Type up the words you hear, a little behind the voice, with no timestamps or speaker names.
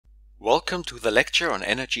Welcome to the lecture on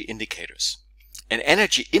energy indicators. An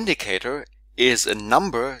energy indicator is a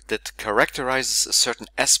number that characterizes a certain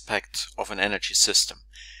aspect of an energy system.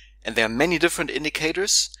 And there are many different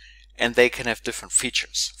indicators and they can have different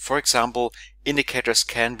features. For example, indicators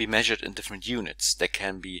can be measured in different units. They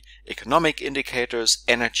can be economic indicators,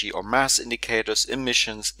 energy or mass indicators,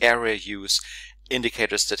 emissions, area use,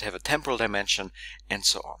 indicators that have a temporal dimension, and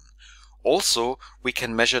so on. Also, we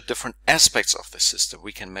can measure different aspects of the system.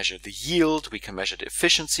 We can measure the yield, we can measure the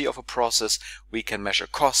efficiency of a process, we can measure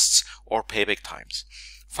costs or payback times.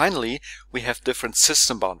 Finally, we have different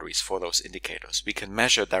system boundaries for those indicators. We can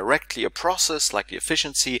measure directly a process like the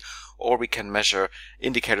efficiency, or we can measure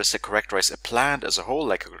indicators that characterize a plant as a whole,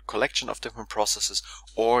 like a collection of different processes,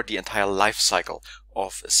 or the entire life cycle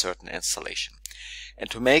of a certain installation. And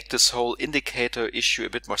to make this whole indicator issue a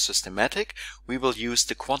bit more systematic, we will use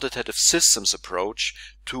the quantitative systems approach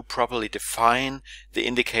to properly define the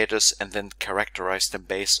indicators and then characterize them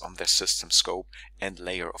based on their system scope and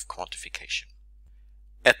layer of quantification.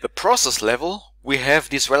 At the process level, we have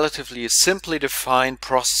these relatively simply defined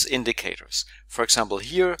process indicators. For example,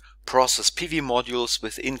 here, process PV modules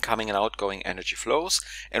with incoming and outgoing energy flows,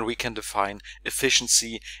 and we can define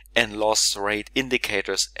efficiency and loss rate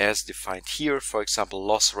indicators as defined here. For example,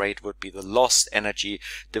 loss rate would be the lost energy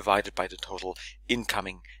divided by the total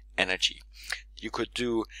incoming energy. You could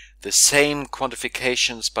do the same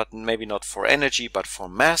quantifications, but maybe not for energy, but for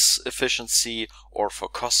mass efficiency or for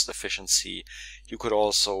cost efficiency. You could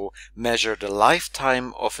also measure the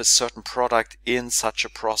lifetime of a certain product in such a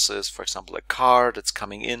process. For example, a car that's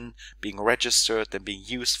coming in, being registered, then being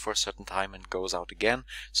used for a certain time and goes out again.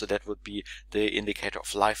 So that would be the indicator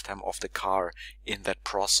of lifetime of the car in that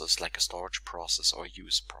process, like a storage process or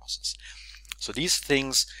use process. So these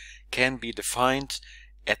things can be defined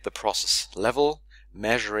at the process level,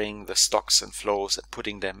 measuring the stocks and flows and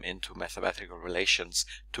putting them into mathematical relations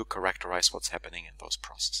to characterize what's happening in those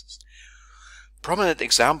processes. Prominent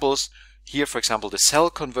examples here, for example, the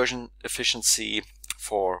cell conversion efficiency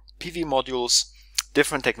for PV modules,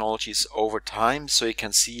 different technologies over time. So you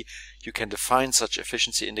can see you can define such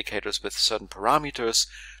efficiency indicators with certain parameters,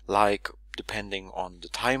 like depending on the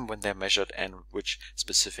time when they're measured and which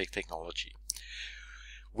specific technology.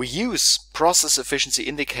 We use process efficiency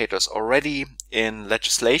indicators already in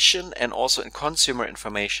legislation and also in consumer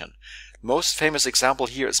information. Most famous example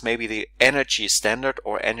here is maybe the energy standard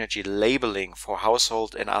or energy labeling for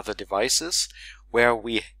household and other devices, where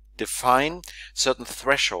we define certain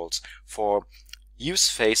thresholds for use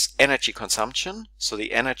phase energy consumption, so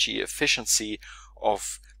the energy efficiency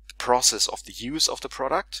of the process of the use of the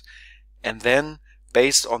product, and then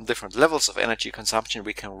based on different levels of energy consumption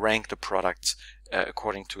we can rank the products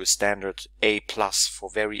according to a standard A+ for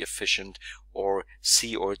very efficient or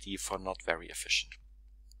C or D for not very efficient.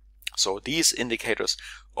 So these indicators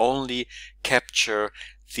only capture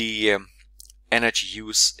the energy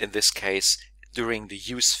use, in this case during the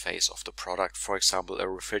use phase of the product, for example a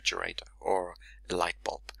refrigerator or a light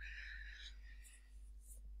bulb.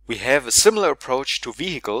 We have a similar approach to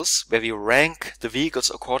vehicles, where we rank the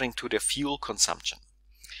vehicles according to their fuel consumption.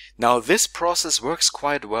 Now this process works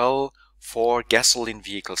quite well for gasoline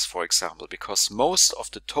vehicles, for example, because most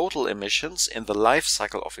of the total emissions in the life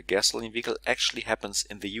cycle of a gasoline vehicle actually happens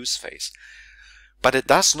in the use phase. But it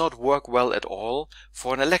does not work well at all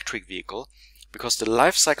for an electric vehicle, because the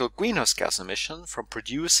life cycle greenhouse gas emission from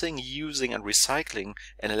producing, using and recycling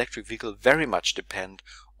an electric vehicle very much depend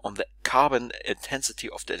on the carbon intensity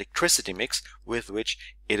of the electricity mix with which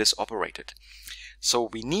it is operated. So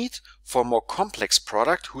we need, for a more complex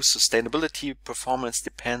product whose sustainability performance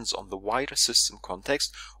depends on the wider system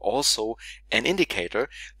context, also an indicator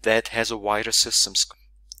that has a wider system scope.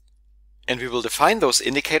 And we will define those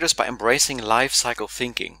indicators by embracing life cycle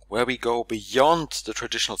thinking, where we go beyond the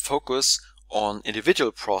traditional focus on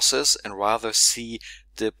individual process and rather see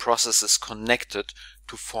the processes connected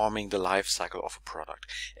to forming the life cycle of a product.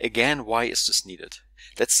 Again, why is this needed?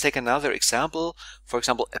 Let's take another example. For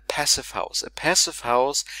example, a passive house. A passive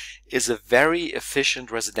house is a very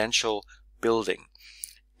efficient residential building.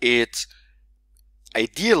 It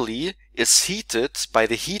ideally is heated by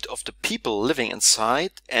the heat of the people living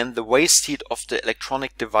inside and the waste heat of the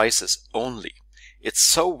electronic devices only.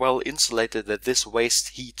 It's so well insulated that this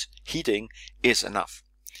waste heating is enough.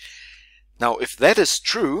 Now, if that is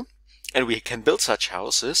true, and we can build such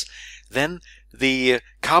houses, then the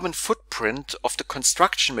carbon footprint of the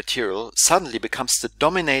construction material suddenly becomes the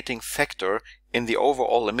dominating factor in the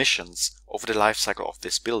overall emissions over the life cycle of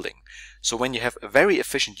this building. So when you have a very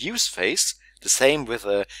efficient use phase, The same with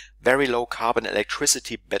a very low carbon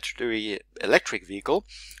electricity battery electric vehicle,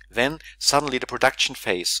 then suddenly the production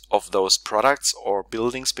phase of those products or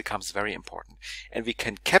buildings becomes very important. And we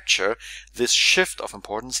can capture this shift of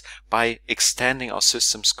importance by extending our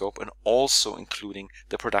system scope and also including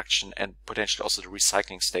the production and potentially also the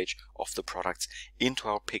recycling stage of the products into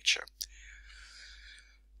our picture.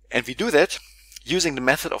 And we do that using the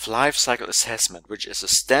method of life cycle assessment, which is a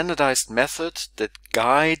standardized method that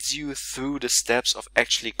guides you through the steps of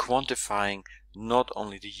actually quantifying not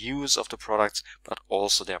only the use of the products, but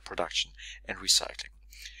also their production and recycling.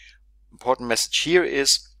 Important message here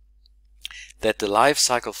is that the life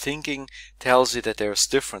cycle thinking tells you that there's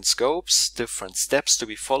different scopes, different steps to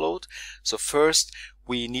be followed. So first,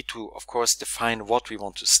 we need to, of course, define what we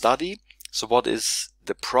want to study. So what is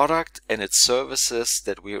the product and its services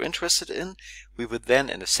that we are interested in? We would then,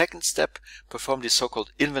 in the second step, perform the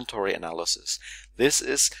so-called inventory analysis. This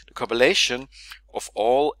is the compilation of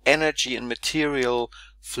all energy and material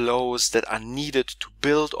flows that are needed to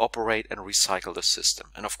build, operate, and recycle the system.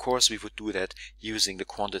 And of course, we would do that using the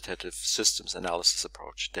quantitative systems analysis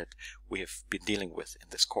approach that we have been dealing with in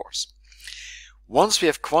this course. Once we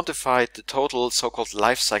have quantified the total so-called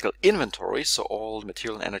life cycle inventory, so all the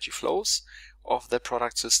material and energy flows of the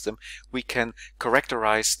product system, we can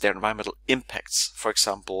characterize their environmental impacts. For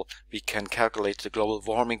example, we can calculate the global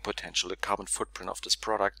warming potential, the carbon footprint of this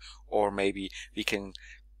product, or maybe we can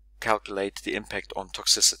calculate the impact on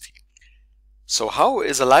toxicity. So how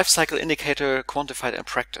is a life cycle indicator quantified in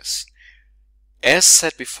practice? As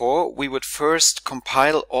said before, we would first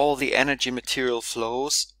compile all the energy material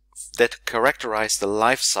flows that characterize the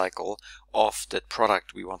life cycle of that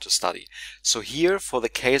product we want to study. So here, for the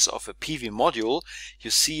case of a PV module, you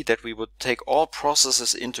see that we would take all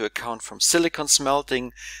processes into account, from silicon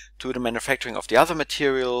smelting to the manufacturing of the other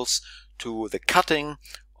materials, to the cutting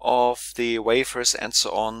of the wafers and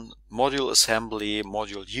so on, module assembly,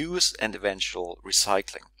 module use, and eventual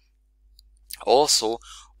recycling. Also,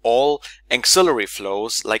 all auxiliary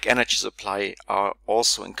flows like energy supply are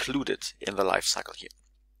also included in the life cycle here.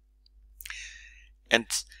 And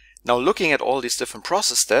now, looking at all these different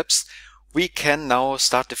process steps, we can now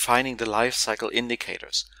start defining the life cycle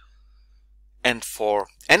indicators. And for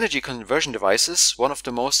energy conversion devices, one of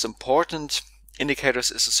the most important indicators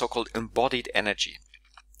is the so-called embodied energy.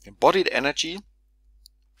 Embodied energy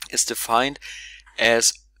is defined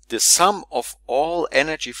as the sum of all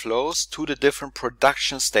energy flows to the different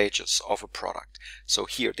production stages of a product. So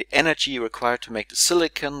here, the energy required to make the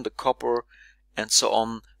silicon, the copper, and so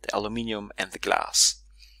on, the aluminium and the glass.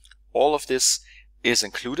 All of this is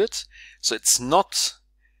included. So it's not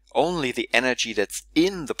only the energy that's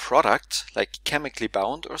in the product, like chemically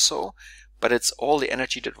bound or so, but it's all the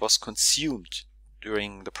energy that was consumed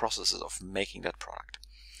during the processes of making that product.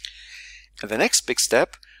 And the next big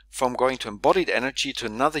step from going to embodied energy to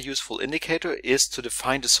another useful indicator is to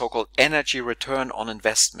define the so-called energy return on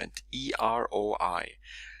investment, EROI.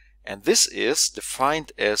 And this is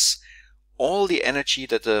defined as all the energy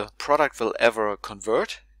that the product will ever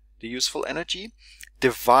convert, the useful energy,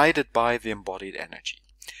 divided by the embodied energy.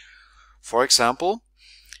 For example,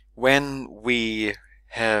 when we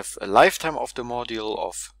have a lifetime of the module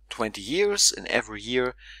of 20 years, and every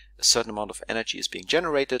year a certain amount of energy is being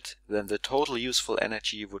generated, then the total useful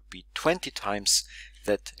energy would be 20 times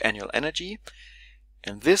that annual energy.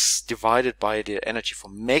 And this divided by the energy for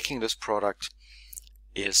making this product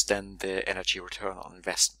is then the energy return on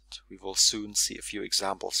investment. We will soon see a few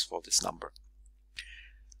examples for this number.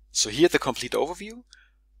 So here the complete overview.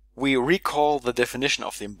 We recall the definition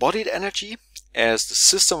of the embodied energy as the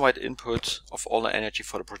system-wide input of all the energy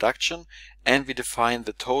for the production, and we define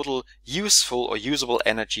the total useful or usable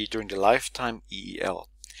energy during the lifetime, EEL.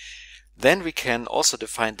 Then we can also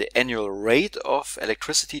define the annual rate of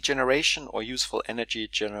electricity generation or useful energy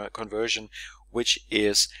conversion, which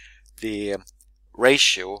is the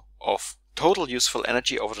ratio of total useful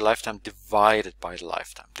energy over the lifetime divided by the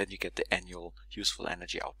lifetime. Then you get the annual useful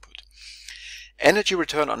energy output. Energy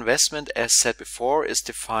return on investment, as said before, is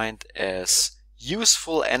defined as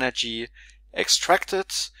useful energy extracted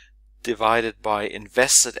divided by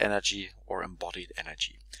invested energy or embodied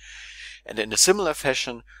energy. And in a similar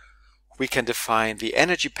fashion, we can define the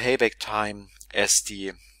energy payback time as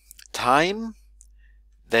the time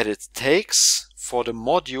that it takes for the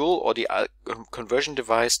module or the conversion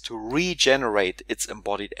device to regenerate its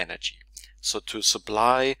embodied energy. So to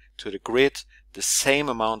supply to the grid the same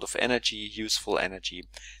amount of energy, useful energy,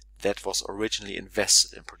 that was originally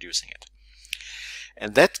invested in producing it.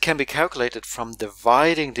 And that can be calculated from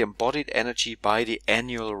dividing the embodied energy by the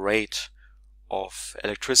annual rate of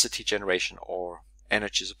electricity generation or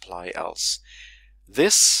energy supply else.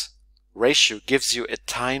 This ratio gives you a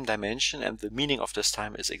time dimension, and the meaning of this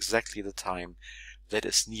time is exactly the time that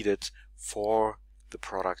is needed for the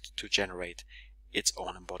product to generate its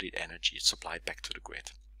own embodied energy supplied back to the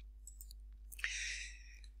grid.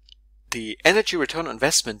 The energy return on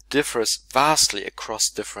investment differs vastly across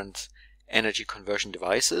different energy conversion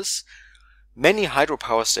devices. Many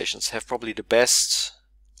hydropower stations have probably the best,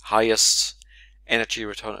 highest energy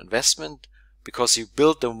return on investment because you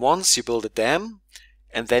build them once, you build a dam,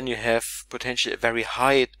 and then you have potentially a very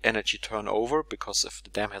high energy turnover because if the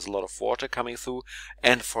dam has a lot of water coming through,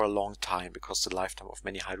 and for a long time because the lifetime of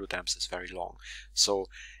many hydro dams is very long. So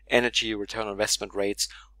energy return on investment rates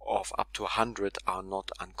of up to 100 are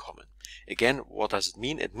not uncommon. Again, what does it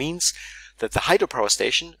mean? It means that the hydropower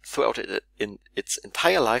station throughout in its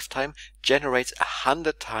entire lifetime generates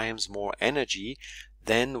 100 times more energy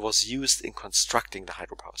than was used in constructing the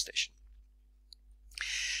hydropower station.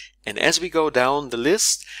 And as we go down the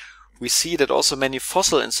list, we see that also many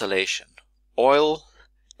fossil installation, oil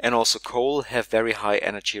and also coal, have very high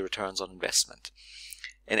energy returns on investment.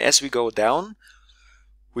 And as we go down,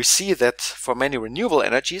 we see that for many renewable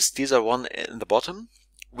energies, these are one in the bottom,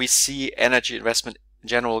 we see energy investment in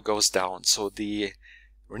general goes down. So the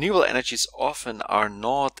renewable energies often are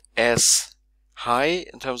not as high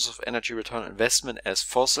in terms of energy return on investment as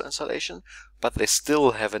fossil installation, but they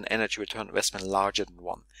still have an energy return on investment larger than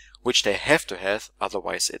one, which they have to have,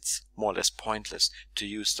 otherwise it's more or less pointless to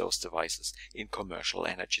use those devices in commercial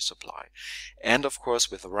energy supply. And of course,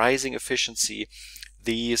 with rising efficiency,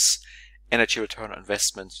 these energy return on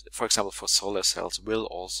investment, for example for solar cells, will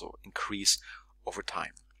also increase over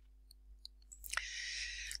time.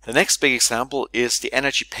 The next big example is the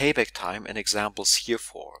energy payback time, and examples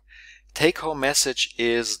herefor. Take-home message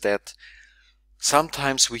is that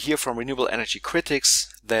sometimes we hear from renewable energy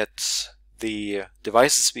critics that the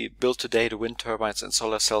devices we build today, the wind turbines and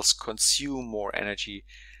solar cells, consume more energy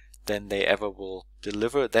than they ever will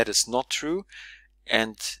deliver. That is not true.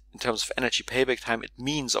 And in terms of energy payback time, it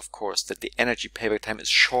means, of course, that the energy payback time is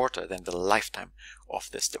shorter than the lifetime of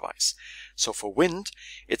this device. So for wind,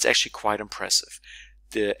 it's actually quite impressive.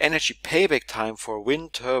 The energy payback time for a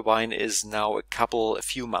wind turbine is now a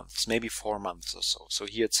few months, maybe 4 months or so. So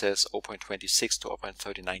here it says 0.26 to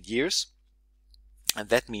 0.39 years. And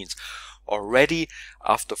that means already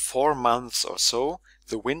after 4 months or so,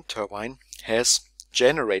 the wind turbine has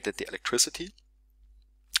generated the electricity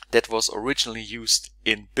that was originally used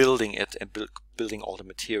in building it and building all the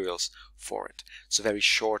materials for it. It's a very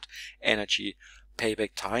short energy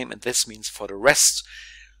payback time, and this means for the rest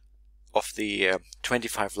of the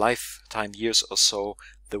 25 lifetime years or so,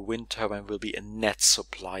 the wind turbine will be a net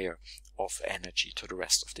supplier of energy to the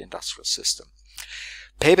rest of the industrial system.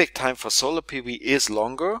 Payback time for solar PV is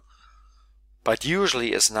longer, but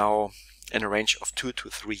usually is now in a range of 2 to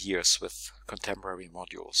 3 years with contemporary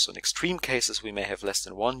modules. So in extreme cases we may have less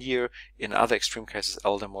than 1 year, in other extreme cases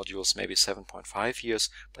elder modules maybe 7.5 years,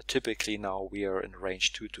 but typically now we are in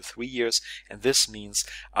range 2 to 3 years, and this means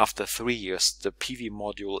after 3 years the PV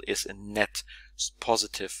module is a net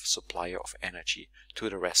positive supplier of energy to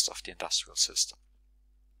the rest of the industrial system.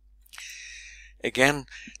 Again,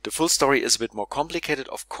 the full story is a bit more complicated.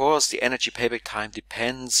 Of course, the energy payback time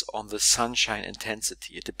depends on the sunshine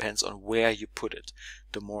intensity. It depends on where you put it.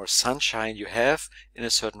 The more sunshine you have in a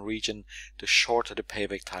certain region, the shorter the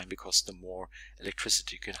payback time, because the more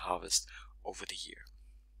electricity you can harvest over the year.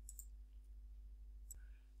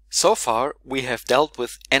 So far, we have dealt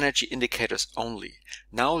with energy indicators only.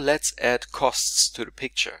 Now let's add costs to the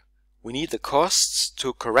picture. We need the costs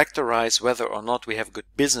to characterize whether or not we have a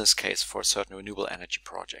good business case for a certain renewable energy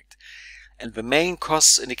project. And the main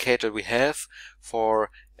costs indicator we have for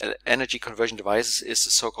energy conversion devices is the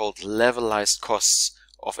so-called levelized costs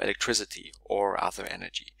of electricity or other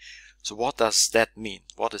energy. So what does that mean?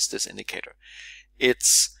 What is this indicator?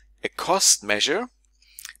 It's a cost measure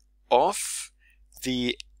of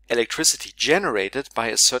the electricity generated by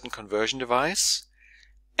a certain conversion device,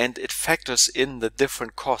 and it factors in the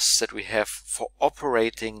different costs that we have for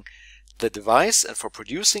operating the device and for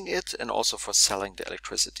producing it and also for selling the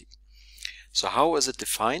electricity. So how is it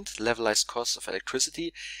defined? Levelized cost of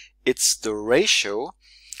electricity. It's the ratio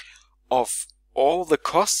of all the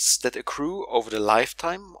costs that accrue over the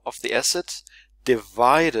lifetime of the asset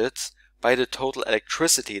divided by the total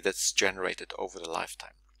electricity that's generated over the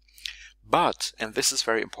lifetime. But, and this is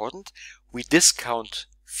very important, we discount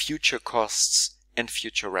future costs and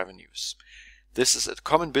future revenues. This is a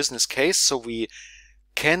common business case, so we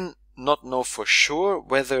can not know for sure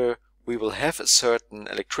whether we will have a certain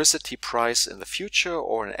electricity price in the future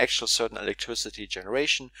or an actual certain electricity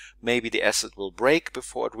generation. Maybe the asset will break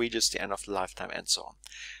before it reaches the end of the lifetime and so on.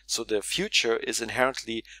 So the future is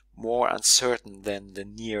inherently more uncertain than the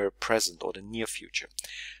near present or the near future.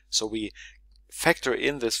 So we factor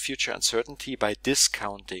in this future uncertainty by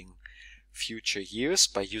discounting future years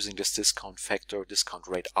by using this discount factor, discount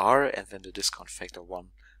rate R, and then the discount factor 1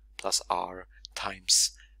 plus R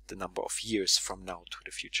times the number of years from now to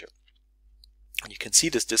the future. And you can see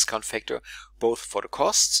this discount factor both for the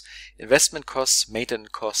costs, investment costs, maintenance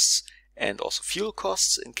costs, and also fuel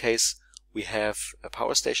costs in case we have a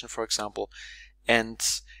power station, for example. And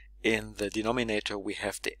in the denominator we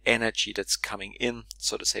have the energy that's coming in,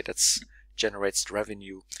 so to say, that's generates the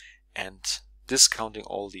revenue, and discounting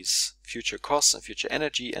all these future costs and future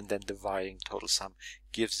energy and then dividing total sum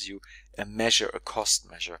gives you a measure, a cost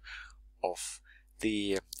measure of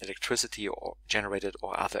the electricity or generated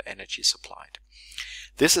or other energy supplied.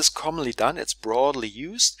 This is commonly done, it's broadly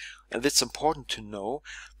used, and it's important to know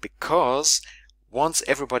because once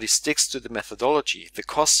everybody sticks to the methodology, the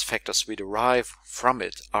cost factors we derive from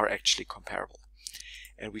it are actually comparable.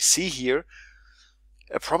 And we see here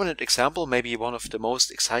a prominent example, maybe one of the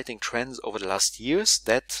most exciting trends over the last years,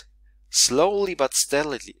 that slowly but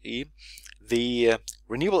steadily the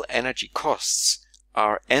renewable energy costs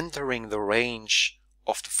are entering the range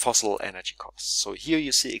of the fossil energy costs. So here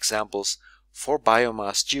you see examples for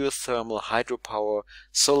biomass, geothermal, hydropower,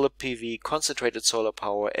 solar PV, concentrated solar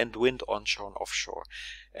power, and wind onshore and offshore.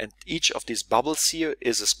 And each of these bubbles here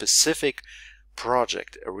is a specific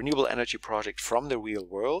project, a renewable energy project from the real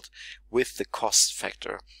world with the cost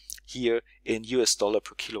factor here in US dollar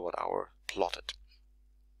per kilowatt hour plotted.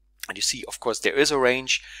 And you see, of course, there is a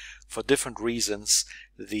range for different reasons.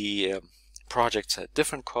 The projects had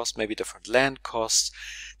different costs, maybe different land costs,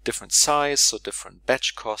 different size, so different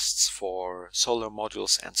batch costs for solar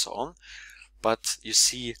modules and so on. But you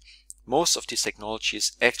see, most of these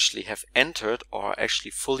technologies actually have entered or are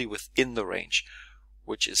actually fully within the range,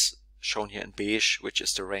 which is shown here in beige, which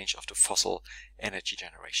is the range of the fossil energy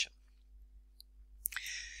generation.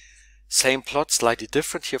 Same plot, slightly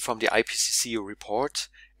different here from the IPCC report,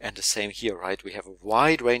 and the same here, right? We have a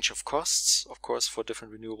wide range of costs, of course, for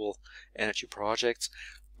different renewable energy projects,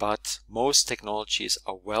 but most technologies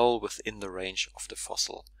are well within the range of the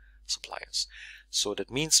fossil suppliers. So that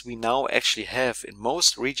means we now actually have in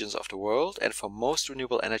most regions of the world and for most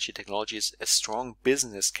renewable energy technologies a strong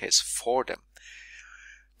business case for them.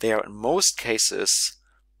 They are in most cases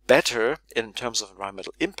better in terms of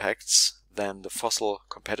environmental impacts than the fossil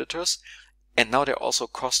competitors, and now they're also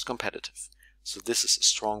cost competitive. So this is a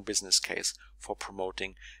strong business case for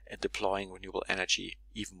promoting and deploying renewable energy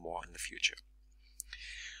even more in the future.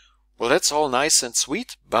 Well, that's all nice and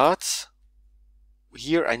sweet, but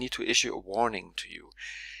here I need to issue a warning to you.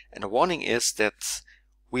 And the warning is that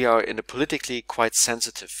we are in a politically quite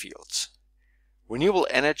sensitive field. Renewable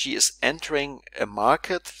energy is entering a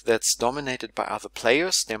market that's dominated by other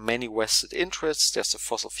players. There are many vested interests. There's the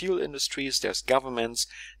fossil fuel industries, there's governments,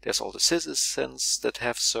 there's all the citizens that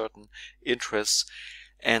have certain interests.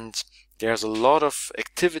 And there's a lot of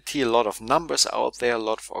activity, a lot of numbers out there, a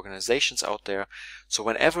lot of organizations out there. So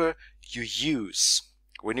whenever you use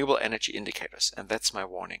renewable energy indicators, and that's my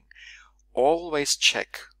warning, always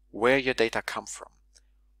check where your data come from.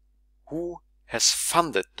 Who has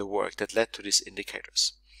funded the work that led to these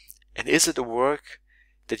indicators? And is it a work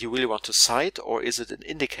that you really want to cite, or is it an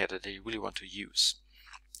indicator that you really want to use?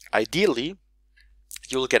 Ideally,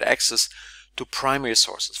 you'll get access to primary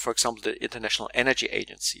sources, for example, the International Energy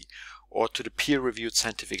Agency, or to the peer-reviewed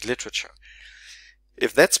scientific literature.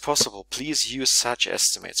 If that's possible, please use such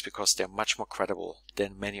estimates because they're much more credible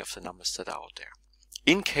than many of the numbers that are out there.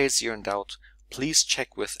 In case you're in doubt, please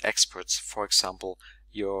check with experts, for example,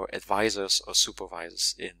 your advisors or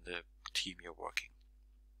supervisors in the team you're working.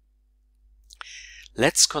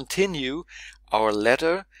 Let's continue our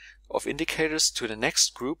ladder of indicators to the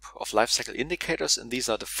next group of life cycle indicators, and these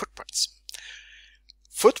are the footprints.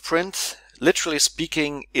 Footprint, literally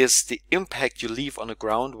speaking, is the impact you leave on the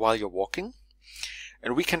ground while you're walking.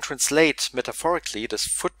 And we can translate metaphorically this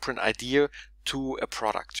footprint idea to a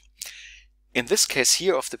product. In this case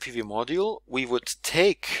here of the PV module, we would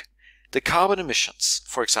take the carbon emissions,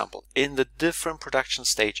 for example, in the different production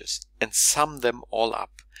stages and sum them all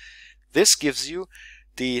up. This gives you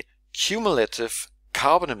the cumulative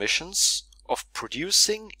carbon emissions of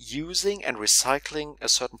producing, using, and recycling a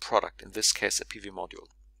certain product, in this case a PV module.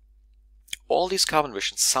 All these carbon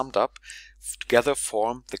emissions summed up together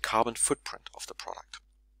form the carbon footprint of the product.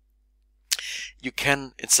 You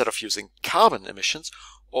can, instead of using carbon emissions,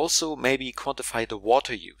 Also maybe quantify the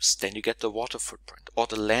water use, then you get the water footprint, or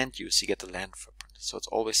the land use, you get the land footprint. So it's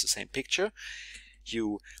always the same picture.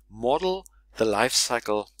 You model the life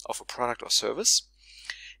cycle of a product or service.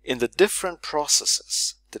 In the different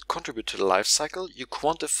processes that contribute to the life cycle, you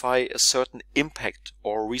quantify a certain impact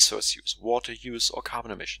or resource use, water use or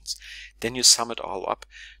carbon emissions. Then you sum it all up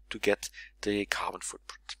to get the carbon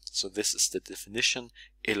footprint. So this is the definition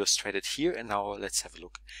illustrated here, and now let's have a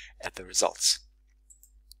look at the results.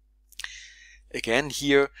 Again,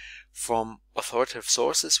 here from authoritative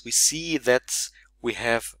sources, we see that we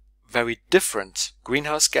have very different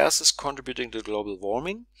greenhouse gases contributing to global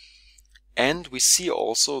warming, and we see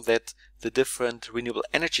also that the different renewable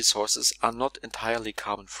energy sources are not entirely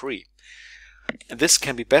carbon free. And this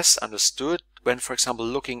can be best understood when, for example,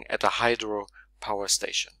 looking at a hydro power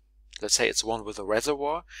station. Let's say it's one with a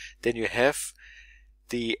reservoir, then you have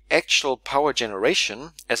the actual power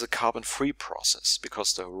generation as a carbon-free process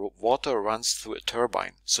because the water runs through a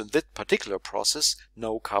turbine. So in that particular process,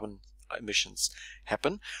 no carbon emissions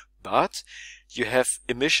happen, but you have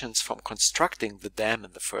emissions from constructing the dam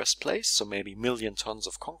in the first place, so maybe 1 million tons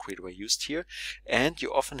of concrete were used here, and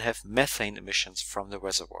you often have methane emissions from the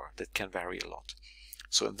reservoir that can vary a lot.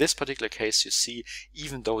 So in this particular case, you see,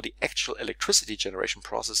 even though the actual electricity generation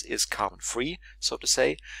process is carbon-free, so to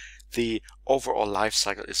say, the overall life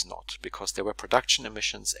cycle is not, because there were production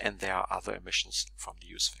emissions and there are other emissions from the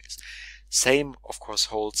use phase. Same, of course,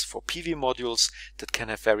 holds for PV modules that can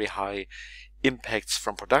have very high impacts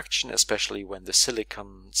from production, especially when the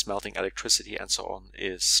silicon smelting electricity and so on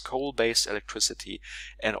is coal-based electricity,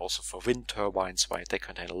 and also for wind turbines, where they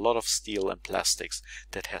contain a lot of steel and plastics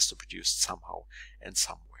that has to be produced somehow and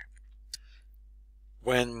somewhere.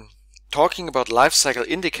 When talking about life cycle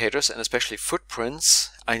indicators and especially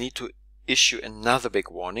footprints, I need to issue another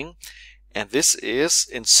big warning, and this is,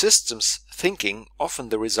 in systems thinking, often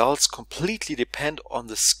the results completely depend on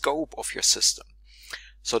the scope of your system.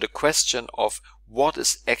 So the question of what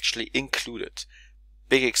is actually included.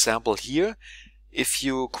 Big example here, if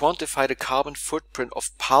you quantify the carbon footprint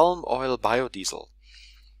of palm oil biodiesel,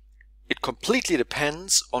 it completely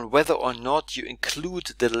depends on whether or not you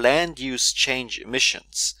include the land use change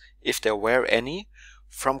emissions, if there were any,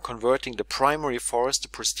 from converting the primary forest, the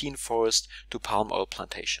pristine forest, to palm oil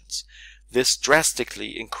plantations. This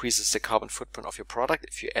drastically increases the carbon footprint of your product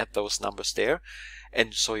if you add those numbers there,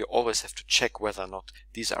 and so you always have to check whether or not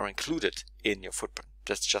these are included in your footprint.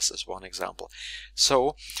 That's just as one example.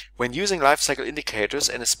 So when using life cycle indicators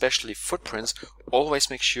and especially footprints, always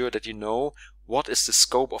make sure that you know what is the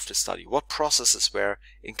scope of the study, what processes were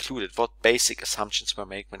included, what basic assumptions were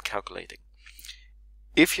made when calculating.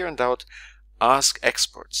 If you're in doubt, ask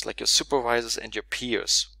experts like your supervisors and your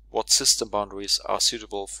peers what system boundaries are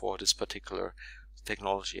suitable for this particular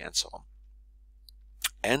technology and so on.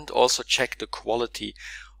 And also check the quality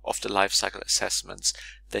of the life cycle assessments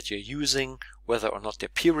that you're using, whether or not they're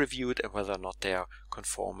peer reviewed and whether or not they are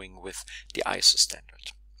conforming with the ISO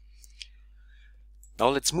standard. Now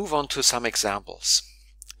let's move on to some examples.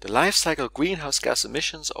 The life cycle greenhouse gas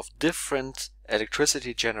emissions of different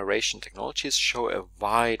electricity generation technologies show a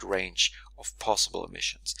wide range of possible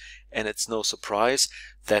emissions, and it's no surprise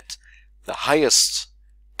that the highest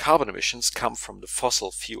carbon emissions come from the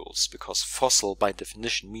fossil fuels, because fossil by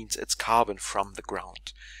definition means it's carbon from the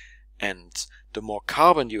ground, and the more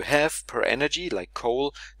carbon you have per energy, like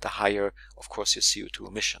coal, the higher of course your CO2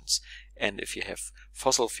 emissions. And if you have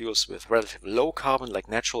fossil fuels with relatively low carbon like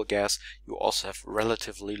natural gas, you also have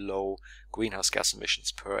relatively low greenhouse gas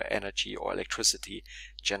emissions per energy or electricity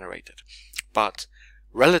generated. But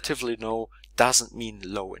relatively low doesn't mean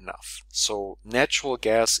low enough. So natural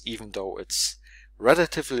gas, even though it's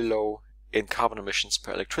relatively low in carbon emissions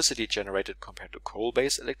per electricity generated compared to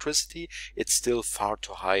coal-based electricity, it's still far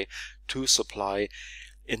too high to supply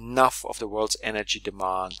enough of the world's energy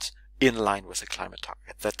demand in line with the climate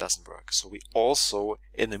target. That doesn't work. So we also,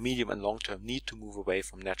 in the medium and long term, need to move away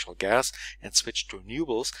from natural gas and switch to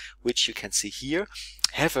renewables, which you can see here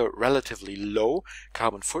have a relatively low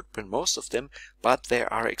carbon footprint, most of them, but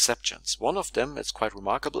there are exceptions. One of them, it's quite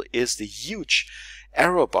remarkable, is the huge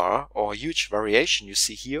error bar or huge variation you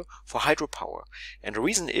see here for hydropower. And the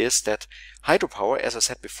reason is that hydropower, as I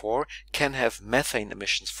said before, can have methane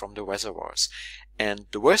emissions from the reservoirs. And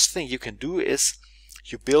the worst thing you can do is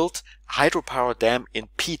you build hydropower dam in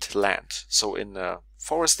peat land. So in a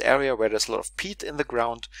forest area where there's a lot of peat in the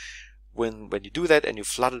ground, when you do that and you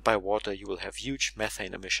flood it by water, you will have huge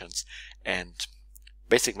methane emissions, and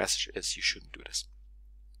basic message is you shouldn't do this.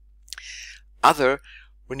 Other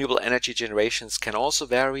Renewable energy generations can also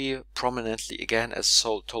vary prominently. Again, as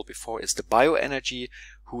told before, is the bioenergy,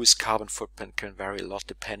 whose carbon footprint can vary a lot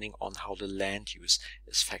depending on how the land use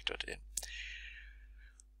is factored in.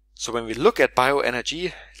 So when we look at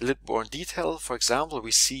bioenergy a little more in detail, for example,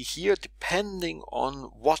 we see here, depending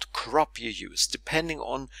on what crop you use, depending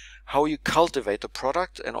on how you cultivate the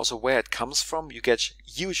product and also where it comes from, you get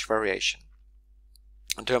huge variation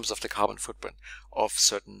in terms of the carbon footprint of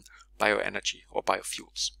certain bioenergy or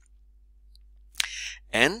biofuels.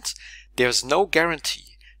 And there's no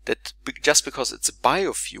guarantee that just because it's a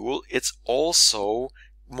biofuel, it's also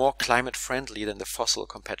more climate friendly than the fossil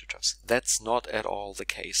competitors. That's not at all the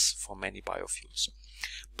case for many biofuels.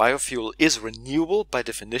 Biofuel is renewable by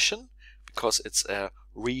definition because it's a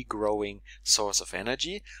regrowing source of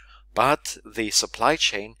energy, but the supply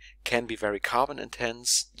chain can be very carbon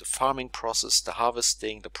intense. The farming process, the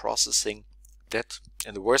harvesting, the processing, that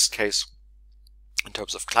in the worst case, in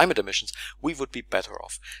terms of climate emissions, we would be better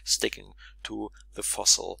off sticking to the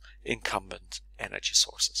fossil incumbent energy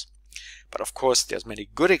sources. But of course, there's many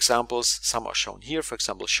good examples. Some are shown here. For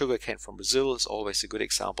example, sugarcane from Brazil is always a good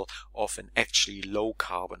example of an actually low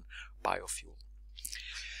carbon biofuel.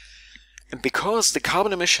 And because the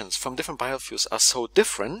carbon emissions from different biofuels are so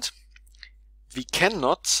different, we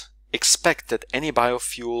cannot expect that any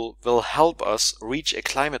biofuel will help us reach a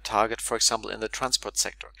climate target, for example, in the transport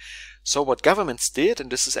sector. So what governments did, and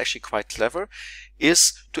this is actually quite clever,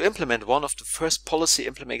 is to implement one of the first policy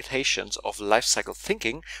implementations of life cycle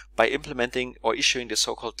thinking by implementing or issuing the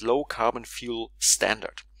so-called low carbon fuel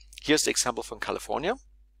standard. Here's the example from California.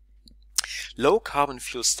 Low carbon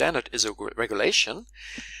fuel standard is a regulation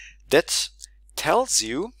that tells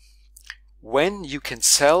you when you can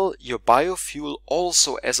sell your biofuel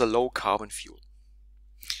also as a low carbon fuel.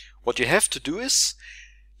 What you have to do is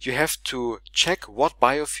you have to check what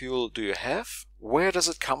biofuel do you have, where does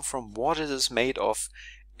it come from, what it is made of,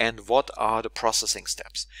 and what are the processing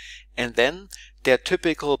steps. And then there are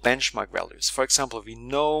typical benchmark values. For example, we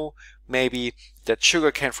know maybe that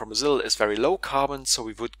sugarcane from Brazil is very low carbon, so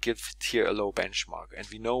we would give it here a low benchmark. And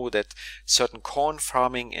we know that certain corn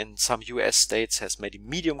farming in some US states has maybe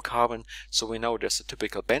medium carbon, so we know there's a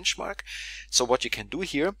typical benchmark. So what you can do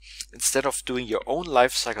here, instead of doing your own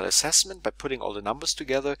life cycle assessment by putting all the numbers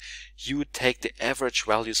together, you take the average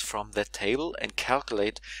values from that table and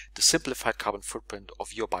calculate the simplified carbon footprint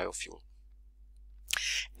of your biofuel.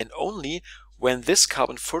 And only when this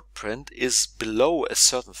carbon footprint is below a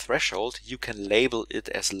certain threshold, you can label it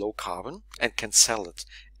as low carbon and can sell it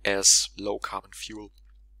as low carbon fuel,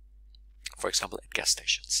 for example, at gas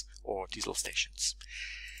stations or diesel stations.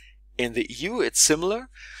 In the EU, it's similar.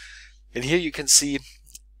 And here you can see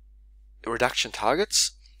reduction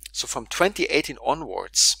targets. So from 2018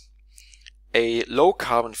 onwards, a low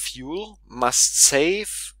carbon fuel must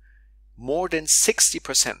save more than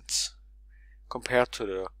 60% compared to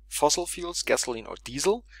the fossil fuels, gasoline or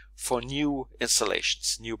diesel, for new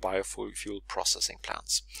installations, new biofuel processing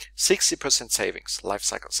plants. 60% savings, life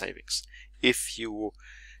cycle savings. If you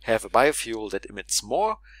have a biofuel that emits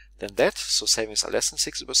more than that, so savings are less than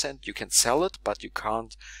 60%, you can sell it, but you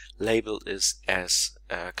can't label it as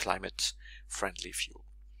a climate friendly fuel.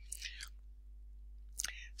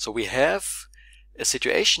 So we have a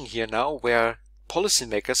situation here now where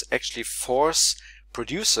policymakers actually force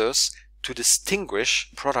producers to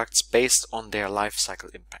distinguish products based on their life cycle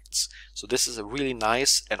impacts. So this is a really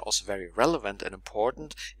nice and also very relevant and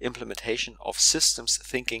important implementation of systems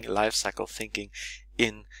thinking, life cycle thinking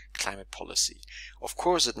in climate policy. Of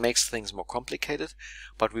course, it makes things more complicated,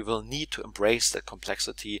 but we will need to embrace that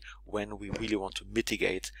complexity when we really want to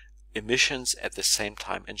mitigate emissions at the same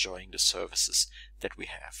time enjoying the services that we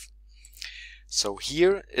have. So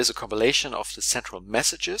here is a compilation of the central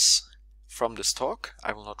messages from this talk.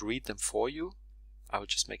 I will not read them for you. I will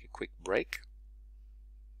just make a quick break.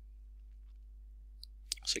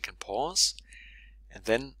 So you can pause, and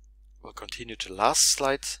then we'll continue to the last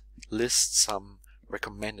slide, list some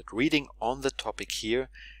recommended reading on the topic here,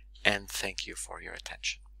 and thank you for your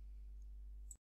attention.